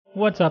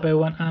What's up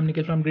everyone, I'm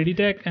Nikhil from Greedy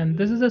Tech and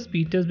this is a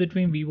speed test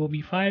between Vivo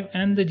V5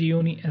 and the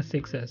Gionee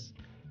S6s.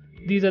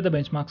 These are the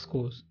benchmark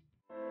scores.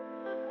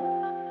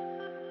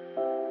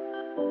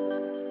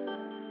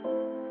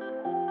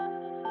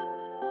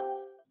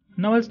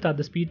 Now I'll start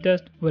the speed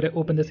test where I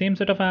open the same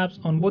set of apps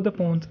on both the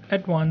phones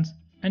at once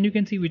and you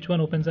can see which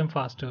one opens them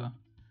faster.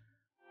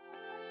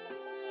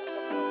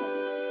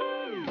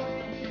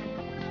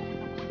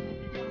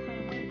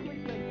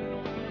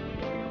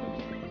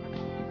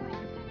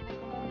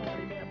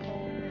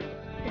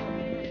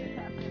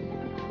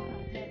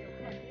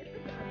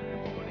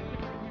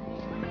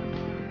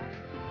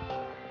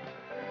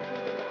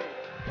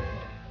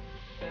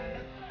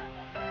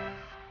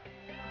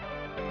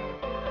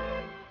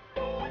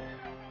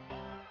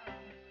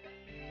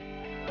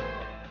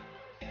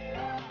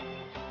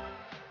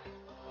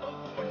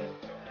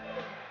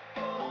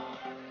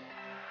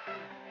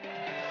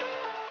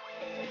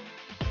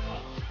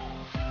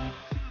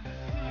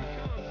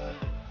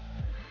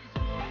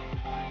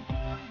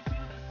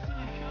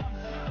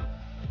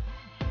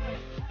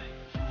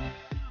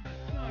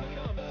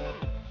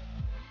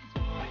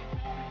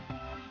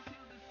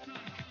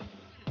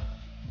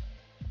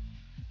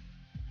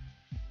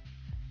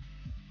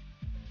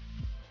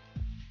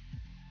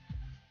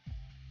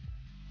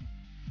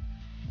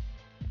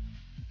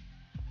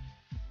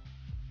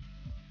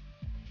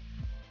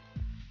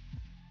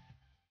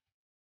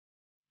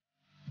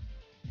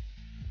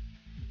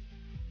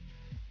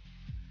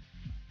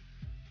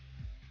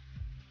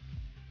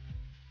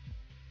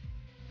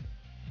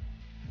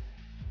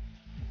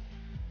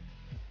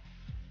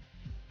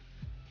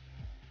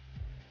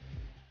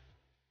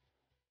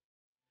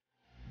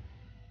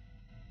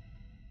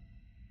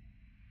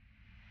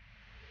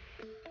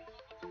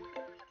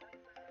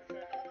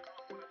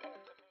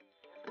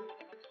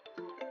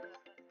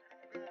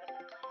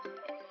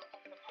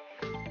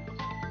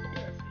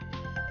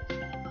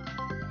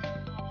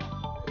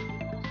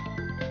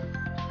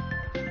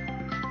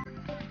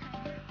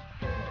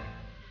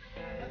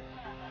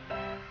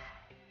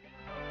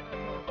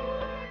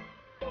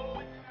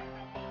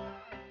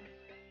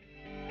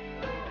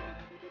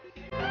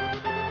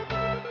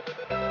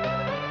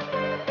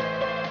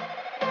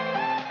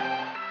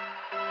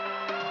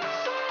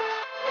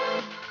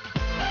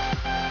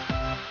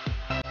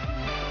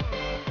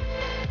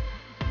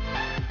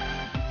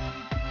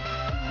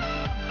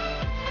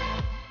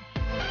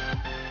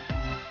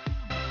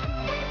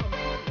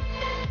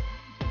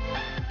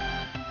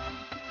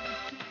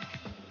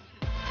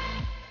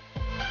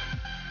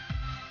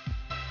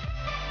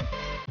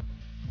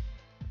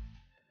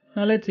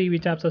 Now let's see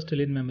which apps are still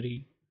in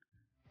memory.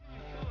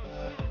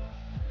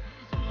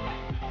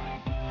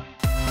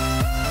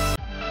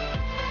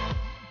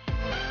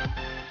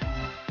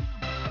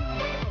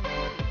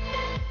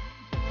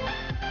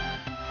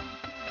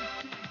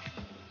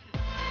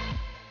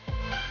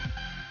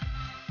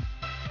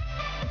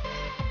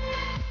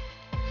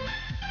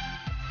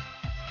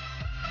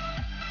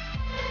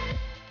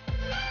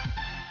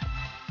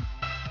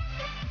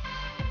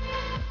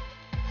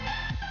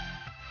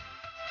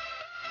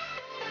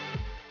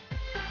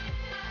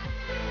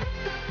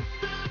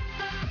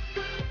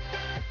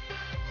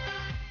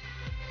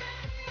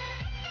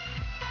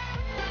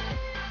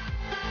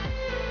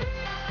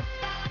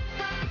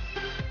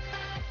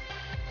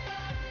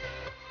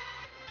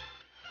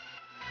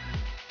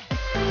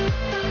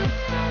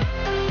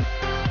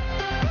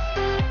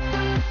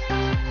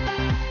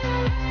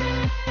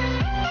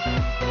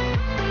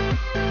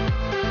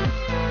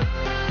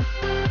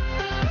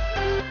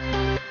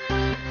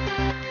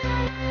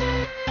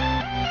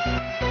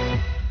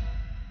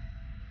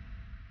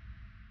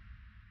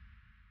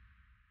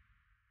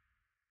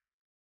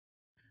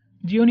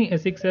 Gionee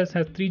S6s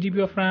has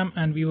 3GB of RAM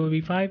and Vivo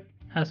V5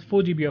 has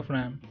 4GB of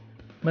RAM.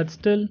 But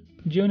still,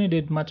 Gionee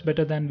did much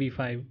better than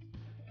V5.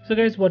 So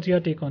guys, what's your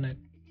take on it?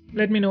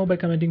 Let me know by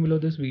commenting below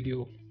this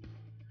video.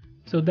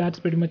 So that's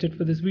pretty much it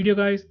for this video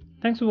guys.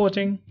 Thanks for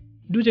watching.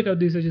 Do check out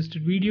these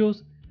suggested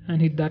videos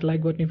and hit that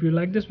like button if you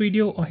like this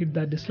video or hit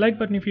that dislike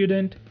button if you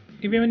didn't.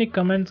 If you have any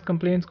comments,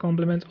 complaints,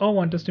 compliments or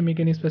want us to make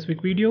any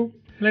specific video,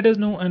 let us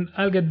know and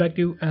I'll get back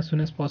to you as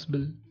soon as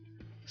possible.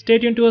 Stay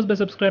tuned to us by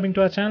subscribing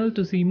to our channel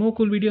to see more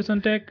cool videos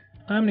on tech.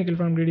 I'm Nikhil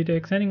from Greedy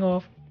Tech signing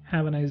off.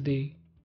 Have a nice day.